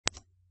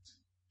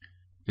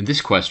In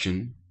this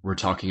question, we're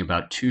talking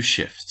about two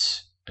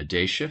shifts, a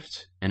day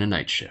shift and a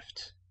night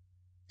shift.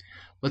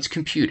 Let's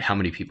compute how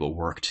many people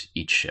worked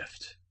each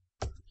shift.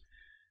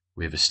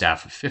 We have a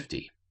staff of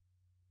 50.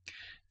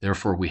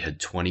 Therefore, we had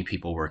 20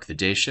 people work the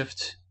day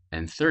shift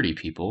and 30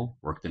 people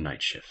work the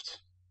night shift.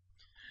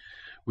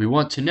 We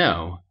want to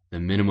know the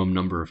minimum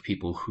number of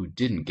people who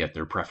didn't get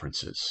their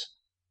preferences.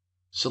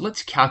 So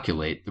let's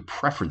calculate the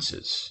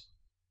preferences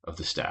of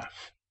the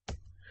staff.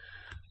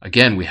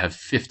 Again, we have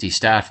 50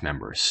 staff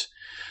members.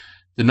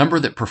 The number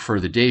that prefer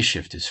the day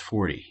shift is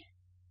 40.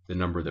 The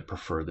number that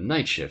prefer the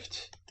night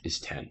shift is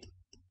 10.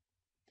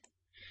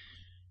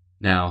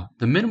 Now,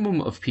 the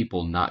minimum of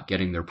people not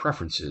getting their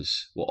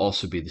preferences will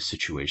also be the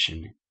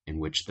situation in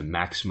which the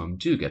maximum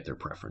do get their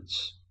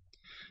preference.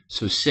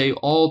 So say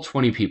all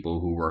 20 people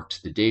who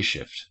worked the day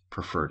shift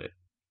preferred it.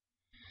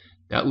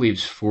 That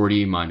leaves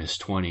 40 minus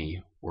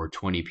 20, or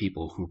 20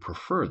 people who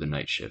prefer the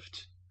night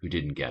shift who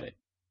didn't get it.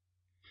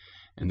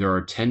 And there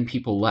are 10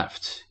 people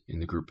left in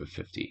the group of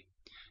 50.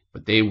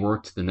 But they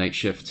worked the night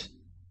shift,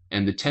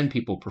 and the 10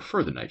 people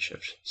prefer the night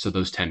shift, so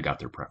those 10 got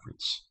their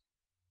preference.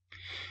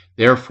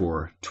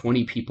 Therefore,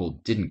 20 people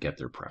didn't get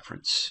their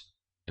preference,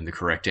 and the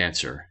correct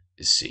answer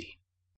is C.